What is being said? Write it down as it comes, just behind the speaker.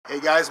Hey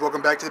guys,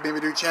 welcome back to the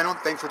Bimmer channel.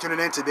 Thanks for tuning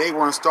in. Today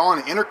we're installing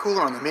an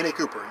intercooler on the Mini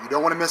Cooper. You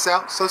don't want to miss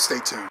out, so stay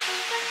tuned.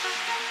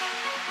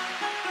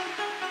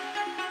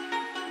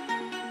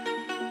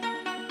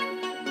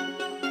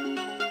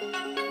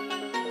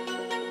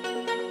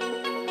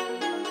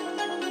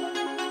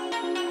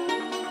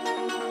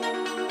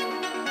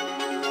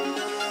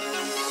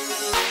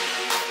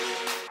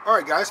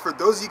 Alright guys, for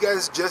those of you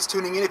guys just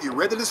tuning in, if you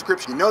read the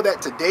description, you know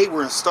that today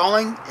we're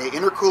installing an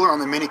intercooler on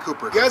the Mini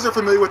Cooper. If you guys are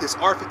familiar with this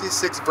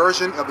R56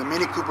 version of the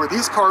Mini Cooper,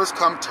 these cars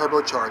come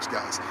turbocharged,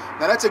 guys.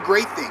 Now that's a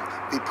great thing.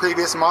 The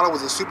previous model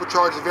was a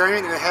supercharged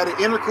variant and it had an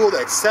intercooler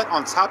that sat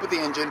on top of the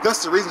engine.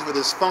 That's the reason for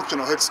this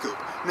functional hood scoop.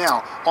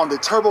 Now, on the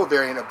turbo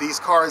variant of these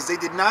cars, they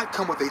did not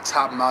come with a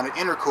top-mounted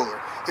intercooler.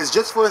 It's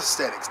just for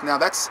aesthetics. Now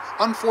that's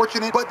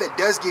unfortunate, but that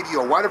does give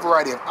you a wider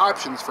variety of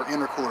options for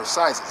intercooler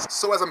sizes.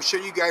 So as I'm sure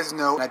you guys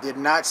know, I did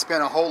not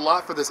spend a whole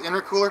lot for this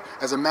intercooler.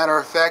 As a matter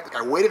of fact,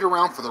 I waited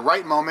around for the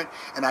right moment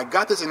and I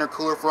got this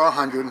intercooler for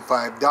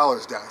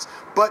 $105, guys.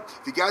 But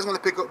if you guys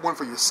want to pick up one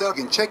for yourself,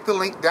 you can check the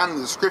link down in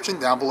the description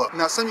down below.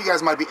 Now some of you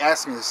guys might be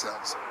asking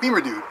yourselves,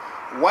 Bimmer dude,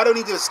 why do I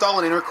need to install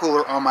an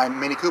intercooler on my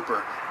Mini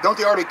Cooper? Don't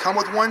they already come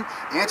with one?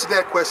 The answer to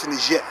that question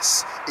is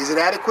yes. Is it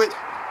adequate?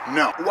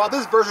 No. While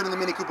this version of the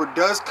Mini Cooper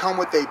does come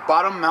with a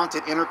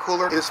bottom-mounted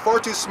intercooler, it is far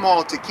too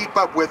small to keep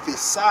up with the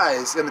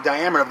size and the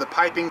diameter of the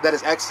piping that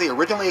is actually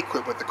originally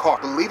equipped with the car.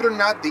 Believe it or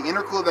not, the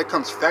intercooler that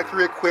comes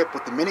factory equipped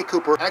with the Mini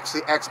Cooper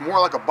actually acts more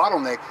like a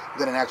bottleneck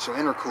than an actual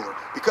intercooler.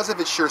 Because of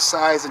its sheer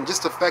size and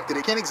just the fact that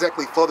it can't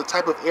exactly flow the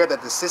type of air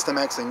that the system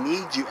actually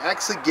needs, you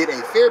actually get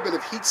a fair bit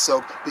of heat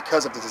soak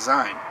because of the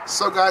design.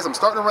 So guys, I'm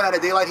starting to run out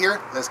of daylight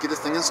here. Let's get this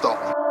thing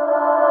installed.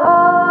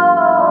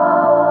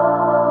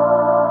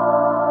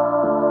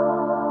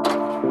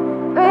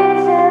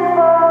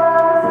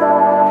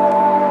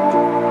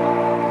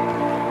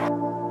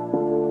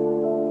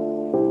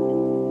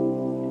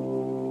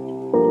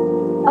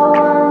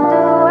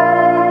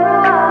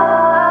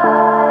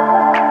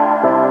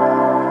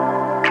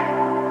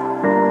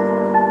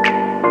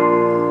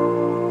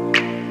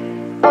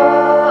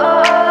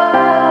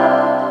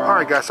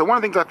 So one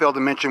of the things I failed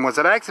to mention was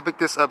that I actually picked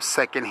this up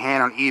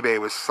secondhand on eBay. It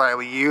was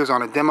slightly used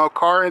on a demo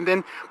car and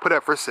then put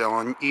up for sale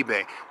on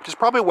eBay, which is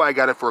probably why I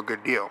got it for a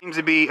good deal. Seems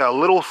to be a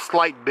little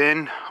slight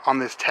bend on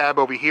this tab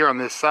over here on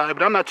this side,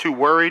 but I'm not too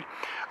worried.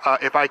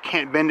 If I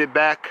can't bend it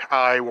back,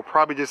 I will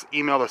probably just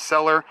email the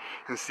seller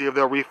and see if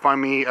they'll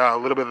refund me a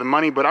little bit of the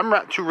money, but I'm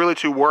not really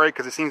too worried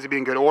because it seems to be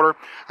in good order.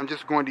 I'm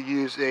just going to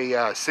use a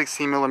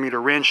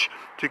 16mm wrench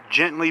to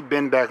gently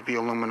bend back the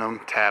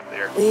aluminum tab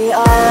there. We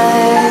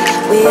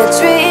are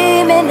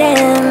dreaming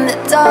in the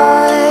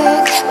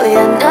dark. We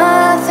are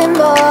nothing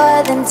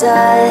more than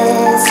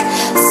dust.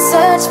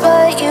 Search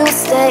but you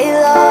stay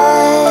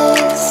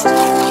lost.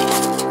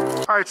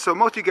 Alright, so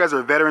most of you guys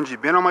are veterans.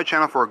 You've been on my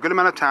channel for a good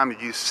amount of time.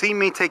 You've seen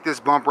me take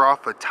this bumper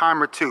off a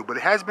time or two, but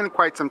it has been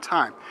quite some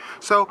time.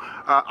 So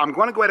I'm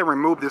going to go ahead and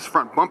remove this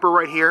front bumper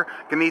right here.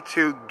 You need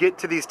to get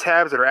to these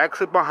tabs that are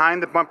actually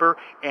behind the bumper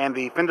and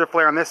the fender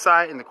flare on this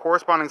side and the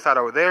corresponding side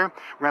over there.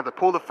 We're going to have to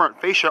pull the front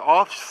fascia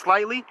off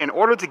slightly in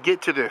order to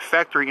get to the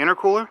factory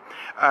intercooler.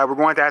 We're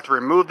going to have to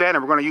remove that,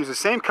 and we're going to use the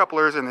same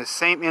couplers and the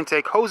same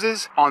intake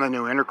hoses on the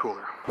new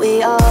intercooler.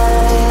 We are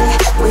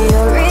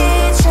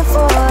reaching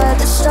for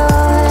the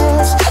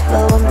stars,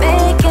 but we're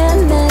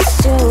making this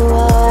too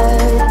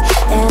hard,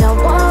 and I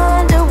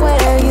wonder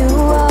where you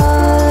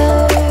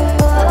are.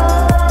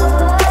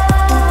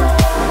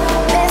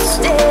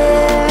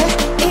 Mysterious,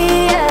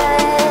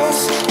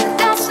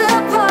 that's the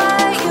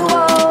part you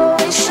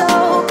always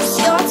show, 'cause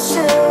you're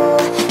too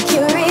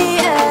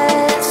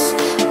curious.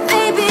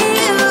 Maybe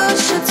you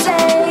should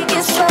take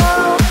it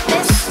slow.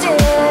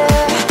 Mysterious,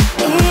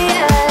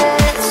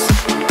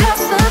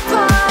 that's the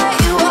part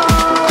you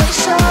always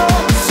show,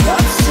 'cause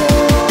you're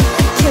too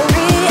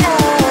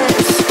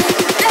curious.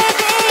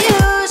 Maybe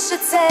you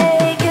should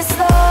take it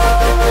slow.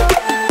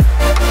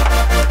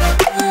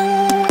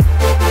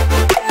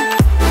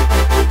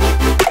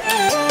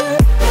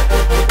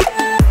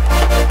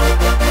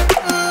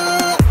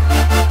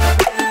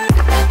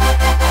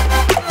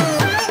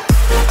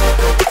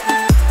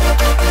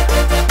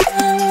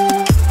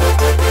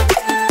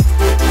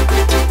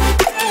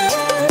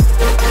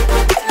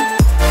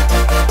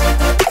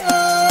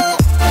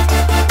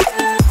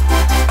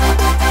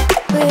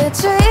 We're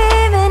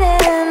dreaming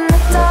in the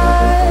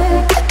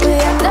dark. We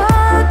are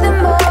nothing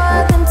more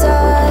than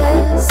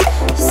dust.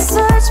 You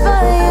search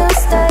but you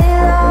stay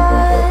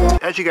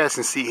lost. As you guys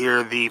can see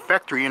here, the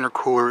factory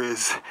intercooler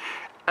is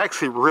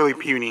actually really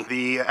puny.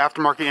 The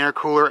aftermarket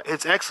intercooler,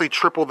 it's actually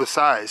triple the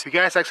size. If you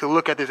guys actually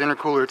look at this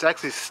intercooler, it's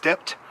actually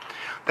stepped.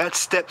 That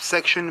step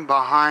section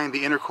behind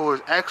the intercooler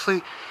is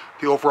actually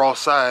the overall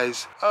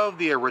size of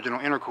the original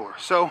intercooler.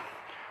 So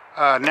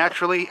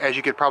naturally, as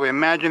you could probably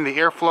imagine, the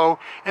airflow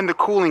and the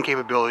cooling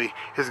capability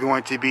is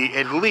going to be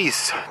at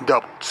least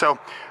doubled. So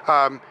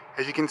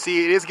as you can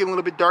see, it is getting a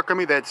little bit dark on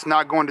me. That's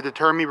not going to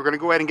deter me. We're going to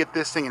go ahead and get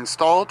this thing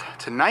installed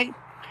tonight,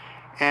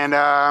 and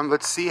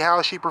let's see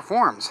how she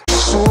performs.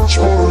 We're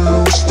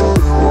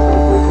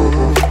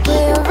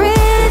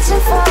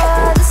reaching for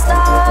the stars.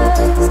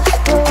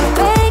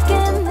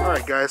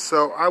 guys,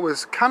 so I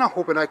was kind of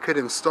hoping I could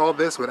install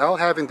this without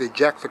having to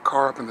jack the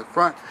car up in the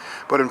front,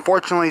 but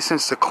unfortunately,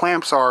 since the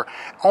clamps are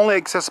only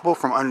accessible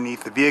from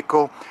underneath the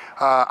vehicle,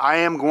 I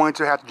am going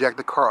to have to jack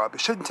the car up. It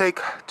shouldn't take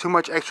too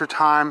much extra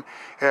time.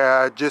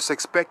 Just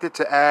expect it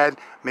to add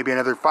maybe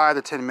another 5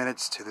 to 10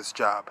 minutes to this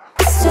job.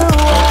 And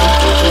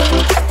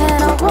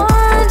I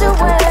wonder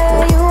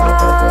where you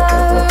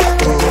are.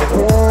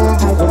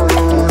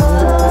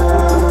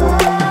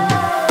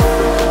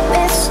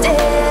 Mysterious,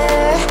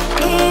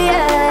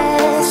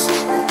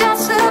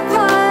 that's the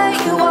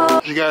part you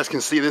want. As you guys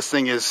can see, this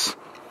thing is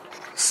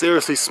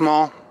seriously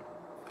small,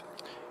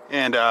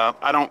 and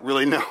I don't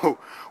really know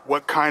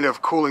what kind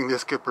of cooling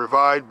this could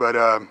provide, but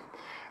I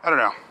don't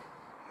know.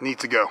 Need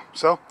to go.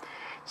 So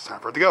it's time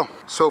for it to go.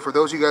 So for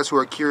those of you guys who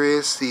are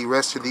curious, the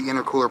rest of the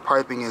intercooler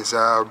piping is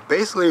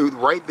basically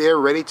right there,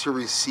 ready to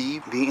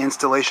receive. The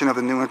installation of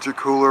the new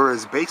intercooler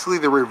is basically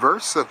the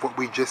reverse of what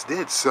we just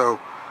did. So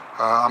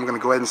I'm going to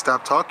go ahead and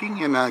stop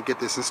talking and get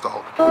this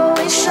installed.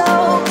 It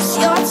shows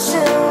you're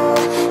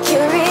too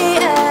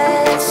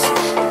curious.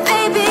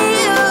 Maybe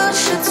you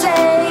should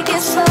take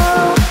it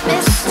slow.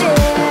 Mysterious,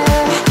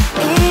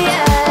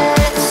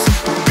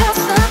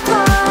 that's the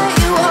part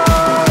you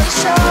always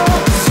show.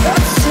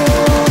 You're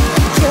too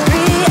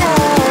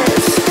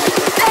curious.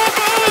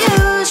 Maybe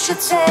you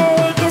should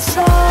take it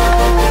slow.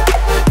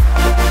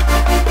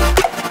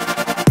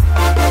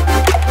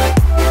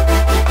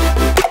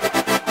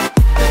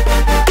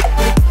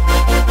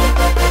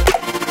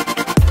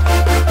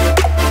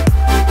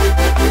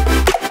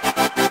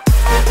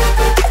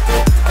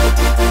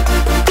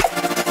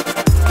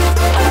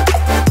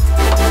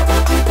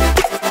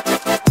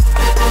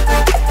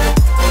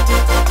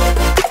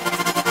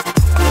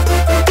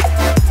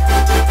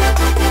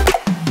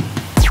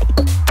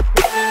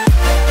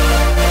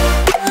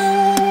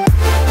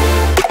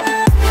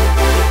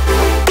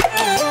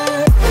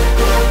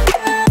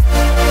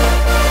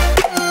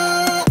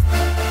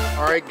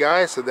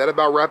 Guys, so that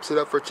about wraps it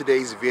up for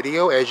today's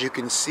video. As you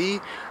can see,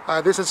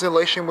 this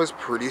installation was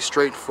pretty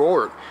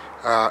straightforward.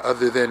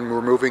 Other than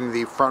removing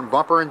the front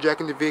bumper and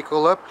jacking the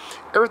vehicle up,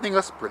 everything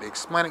else is pretty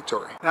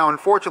explanatory. Now,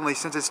 unfortunately,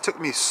 since it's took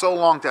me so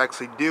long to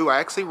actually do, I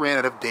actually ran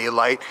out of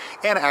daylight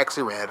and I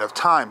actually ran out of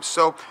time.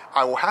 So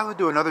I will have to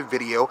do another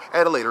video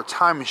at a later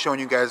time showing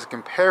you guys a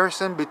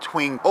comparison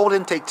between old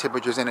intake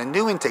temperatures and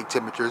new intake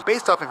temperatures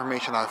based off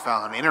information I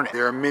found on the internet.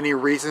 There are many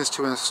reasons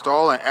to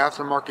install an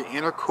aftermarket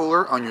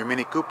intercooler on your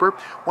Mini Cooper.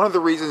 One of the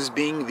reasons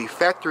being the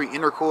factory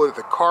intercooler that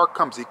the car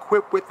comes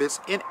equipped with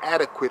is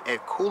inadequate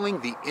at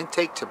cooling the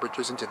intake temperature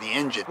into the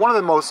engine. One of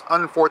the most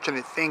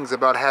unfortunate things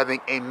about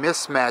having a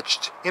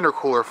mismatched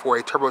intercooler for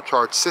a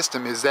turbocharged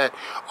system is that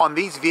on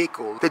these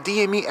vehicles, the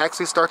DME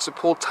actually starts to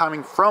pull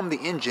timing from the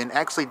engine,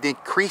 actually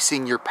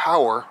decreasing your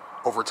power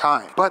over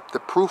time. But the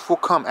proof will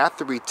come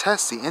after we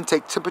test the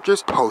intake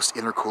temperatures post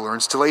intercooler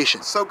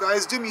installation. So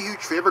guys, do me a huge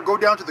favor, go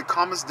down to the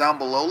comments down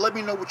below, let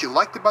me know what you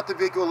liked about the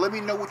vehicle, let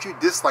me know what you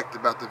disliked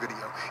about the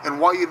video.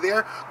 And while you're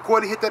there, go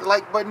ahead and hit that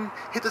like button,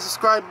 hit the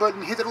subscribe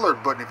button, hit that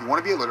alert button if you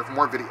want to be alerted for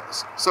more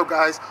videos. So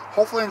guys,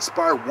 hopefully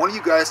inspire one of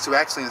you guys to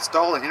actually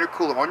install an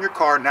intercooler on your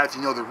car now that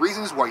you know the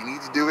reasons why you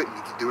need to do it, and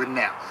you can do it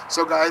now.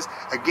 So guys,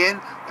 again,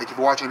 thank you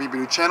for watching the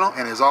BB channel,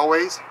 and as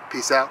always,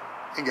 peace out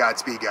and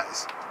Godspeed,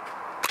 guys.